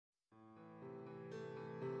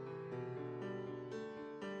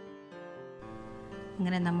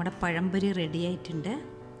അങ്ങനെ നമ്മുടെ പഴംപൊരി റെഡി ആയിട്ടുണ്ട്.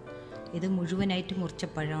 ഇത് മുഴുവനായിട്ട് മുറിച്ച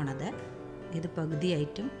പഴമാണത്. ഇത്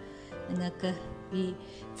പകുതിയായിട്ടും നിങ്ങൾക്ക് ഈ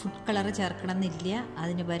ഫുഡ് കളർ ചേർക്കണമെന്നില്ല,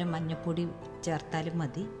 അതിന് പകരം മഞ്ഞൾപ്പൊടി ചേർത്താലും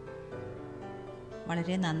മതി.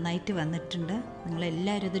 വളരെ നന്നായിട്ട് വന്നിട്ടുണ്ട്.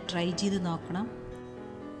 നിങ്ങളെല്ലാവരും ഇത് ട്രൈ ചെയ്ത് നോക്കണം.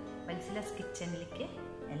 പൽസിലാസ് കിച്ചണിലേക്ക്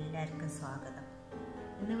എല്ലാവർക്കും സ്വാഗതം.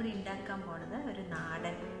 ഇന്നിവിടെ ഉണ്ടാക്കാൻ പോണത് ഒരു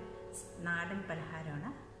നാടൻ പലഹാരമാണ്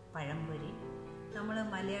പഴംപൊരി. നമ്മൾ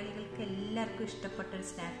മലയാളികൾക്ക് എല്ലാവർക്കും ഇഷ്ടപ്പെട്ടൊരു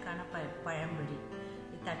സ്നാക്കാണ് പഴംപൊരി.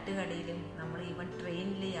 ഈ തട്ടുകടയിലും നമ്മൾ ഈവൻ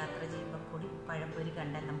ട്രെയിനിൽ യാത്ര ചെയ്യുമ്പോൾ കൂടി പഴംപൊരി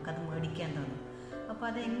കണ്ടാൽ നമുക്കത് മേടിക്കാൻ തോന്നും. അപ്പോൾ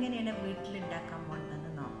അതെങ്ങനെയാണ് വീട്ടിലുണ്ടാക്കാൻ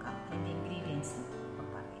പോകുന്നതെന്ന് നോക്കാം. അതിൻ്റെ ഇൻഗ്രീഡിയൻസ് ഇപ്പോൾ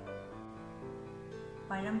പറയാം.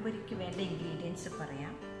 പഴംപൊരിക്ക് വേണ്ട ഇൻഗ്രീഡിയൻസ്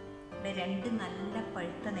പറയാം. ഇവിടെ 2 നല്ല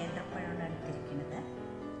പഴുത്ത നേന്ത്രപ്പഴമാണ് എടുത്തിരിക്കുന്നത്.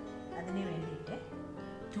 അതിന് വേണ്ടിയിട്ട്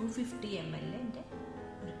 250 ml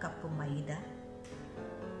ഒരു കപ്പ് മൈദ,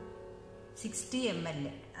 60 ml,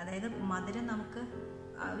 അതായത് മധുരം നമുക്ക്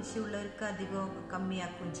ആവശ്യമുള്ളവർക്ക് അധികം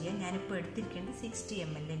കമ്മിയാക്കുകയും ചെയ്യാം. ഞാനിപ്പോൾ എടുത്തിരിക്കുന്നത് 60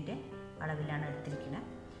 ml അളവിലാണ് എടുത്തിരിക്കുന്നത്.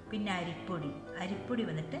 പിന്നെ അരിപ്പൊടി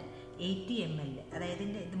വന്നിട്ട് 80 ml, അതായത്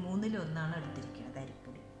ഇത് 1/3 എടുത്തിരിക്കുന്നത്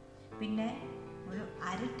അരിപ്പൊടി. പിന്നെ ഒരു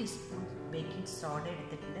 1/2 ടീസ്പൂൺ ബേക്കിംഗ് സോഡ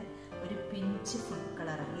എടുത്തിട്ടുണ്ട്. ഒരു പിഞ്ച് ഫുഡ്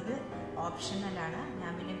കളർ, ഇത് ഓപ്ഷണലാണ്.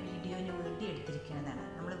 ഞാൻ പിന്നെ വീഡിയോന് വേണ്ടി എടുത്തിരിക്കുന്നതാണ്.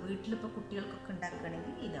 നമ്മൾ വീട്ടിലിപ്പോൾ കുട്ടികൾക്കൊക്കെ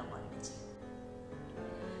ഉണ്ടാക്കുകയാണെങ്കിൽ ഇത് അവോയ്ഡ് ചെയ്യും.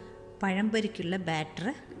 പഴംപൊരിക്കുള്ള ബാറ്റർ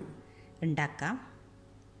ഉണ്ടാക്കാം.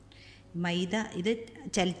 മൈദ, ഇത്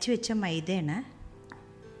ചലിച്ച് വെച്ച മൈദയാണ്.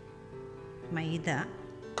 മൈദ,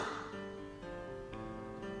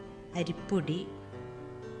 അരിപ്പൊടി,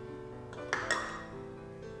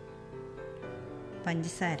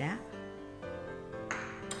 പഞ്ചസാര,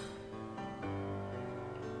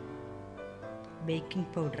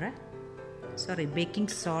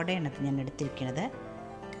 ബേക്കിംഗ് സോഡയാണ് ഞാൻ എടുത്തിരിക്കുന്നത്.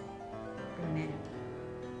 പിന്നെ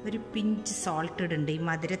ഒരു പിഞ്ച് സോൾട്ട് ഇടുന്നുണ്ട്, ഈ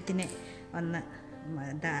മധുരത്തിന് ഒന്ന്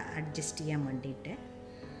അഡ്ജസ്റ്റ് ചെയ്യാൻ വേണ്ടിയിട്ട്.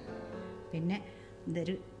 പിന്നെ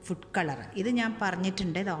ഇതൊരു ഫുഡ് കളർ, ഇത് ഞാൻ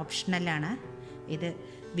പറഞ്ഞിട്ടുണ്ട്, ഇത് ഓപ്ഷണലാണ്. ഇത്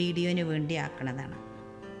വീഡിയോന് വേണ്ടി ആക്കണതാണ്.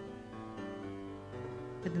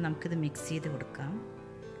 ഇത് നമുക്കിത് മിക്സ് ചെയ്ത് കൊടുക്കാം.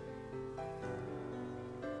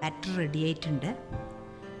 ബാറ്റർ റെഡി ആയിട്ടുണ്ട്.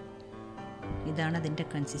 ഇതാണ് അതിൻ്റെ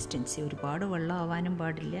കൺസിസ്റ്റൻസി. ഒരുപാട് വെള്ളം ആവാനും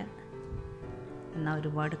പാടില്ല, എന്നാൽ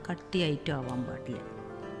ഒരുപാട് കട്ടിയായിട്ടും ആവാൻ പാടില്ല.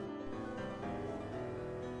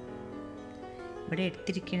 ഇവിടെ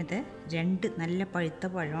എടുത്തിരിക്കുന്നത് 2 നല്ല പഴുത്ത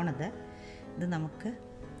പഴമാണത്. ഇത് നമുക്ക്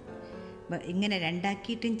ഇങ്ങനെ 2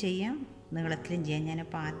 ആക്കിയിട്ടും ചെയ്യാം, നീളത്തിലും ചെയ്യാം.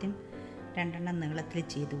 ഞാനിപ്പോൾ ആദ്യം 2 നീളത്തിൽ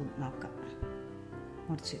ചെയ്ത് നോക്കാം.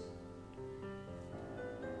 മുറിച്ച്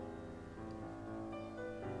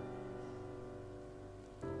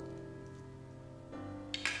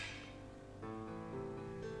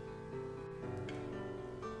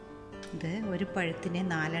ഇത് ഒരു പഴത്തിനെ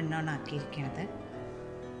 4 ആക്കിയിരിക്കുന്നത്.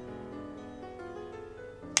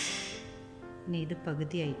 ഇനി ഇത്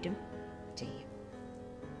പകുതിയായിട്ടും ചെയ്യാം.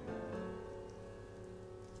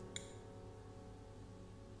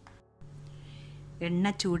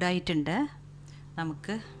 എണ്ണ ചൂടായിട്ടുണ്ട്.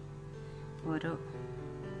 നമുക്ക് ഓരോ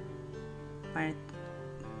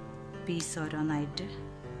പീസ് ഓരോന്നായിട്ട്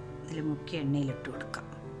ഇതിൽ മുക്കി എണ്ണയിലിട്ട് കൊടുക്കാം.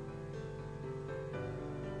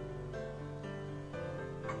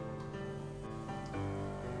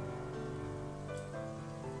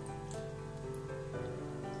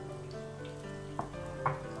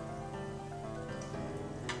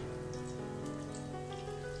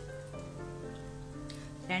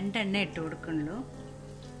 രണ്ടെണ്ണ ഇട്ട് കൊടുക്കണല്ലോ.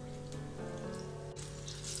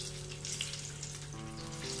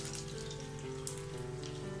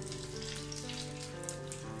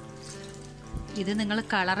 ഇത് നിങ്ങൾ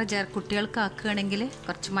കുട്ടികൾക്ക് ആക്കുകയാണെങ്കിൽ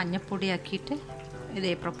കുറച്ച് മഞ്ഞൾപ്പൊടി ആക്കിയിട്ട്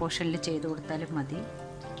ഇതേ പ്രൊപ്പോർഷനിൽ ചെയ്ത് കൊടുത്താലും മതി.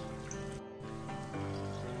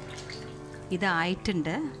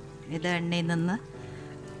 ഇതായിട്ടുണ്ട്. ഇത് എണ്ണയിൽ നിന്ന്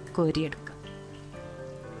കോരിയെടുക്കാം.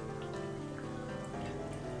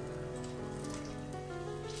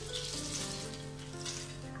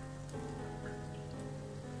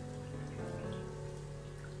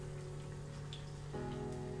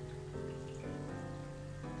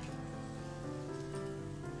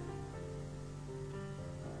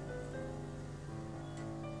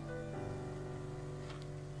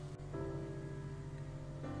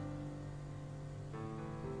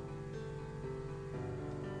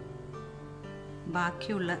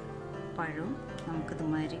 ബാക്കിയുള്ള പഴവും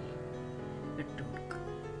നമുക്കിതുമാതിരി ഇട്ട് കൊടുക്കാം.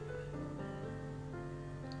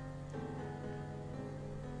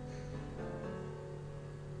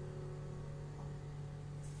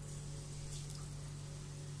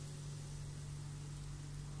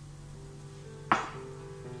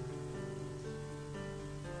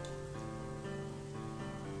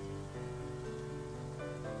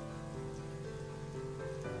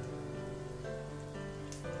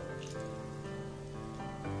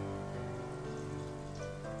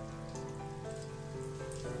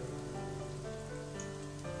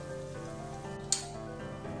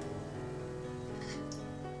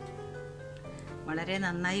 വളരെ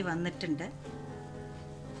നന്നായി വന്നിട്ടുണ്ട്.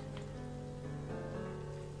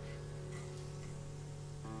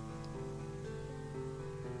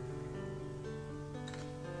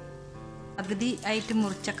 പകുതി ആയിട്ട്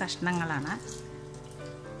മുറിച്ച കഷ്ണങ്ങളാണ്.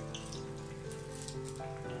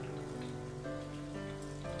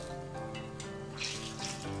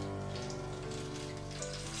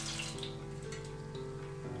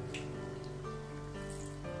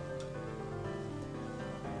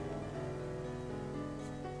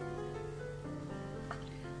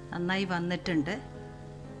 നന്നായി വന്നിട്ടുണ്ട്.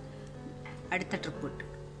 അടുത്ത ട്രിപ്പ് ഇട്ടു.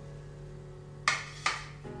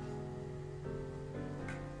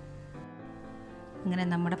 അങ്ങനെ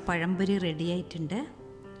നമ്മുടെ പഴംപൊരി റെഡി ആയിട്ടുണ്ട്.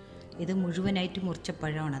 ഇത് മുഴുവനായിട്ട് മുറിച്ച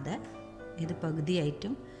പഴമാണത്. ഇത്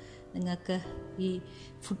പകുതിയായിട്ടും. നിങ്ങൾക്ക് ഈ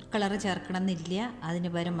ഫുഡ് കളർ ചേർക്കണമെന്നില്ല,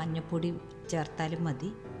 അതിന് പകരം മഞ്ഞൾപ്പൊടി ചേർത്താലും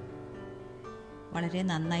മതി. വളരെ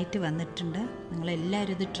നന്നായിട്ട് വന്നിട്ടുണ്ട്.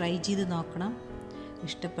 നിങ്ങളെല്ലാവരും ഇത് ട്രൈ ചെയ്ത് നോക്കണം.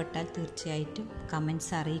 ഇഷ്ടപ്പെട്ടാൽ തീർച്ചയായിട്ടും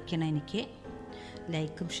കമൻസ് അറിയിക്കണം. എനിക്ക്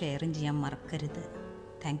ലൈക്കും ഷെയറും ചെയ്യാൻ മറക്കരുത്.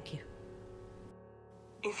 Thank you.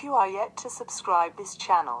 If you are yet to subscribe this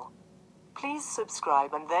channel, please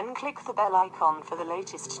subscribe and then click the bell icon for the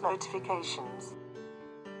latest notifications.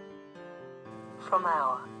 From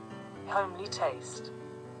our homely taste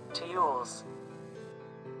to yours.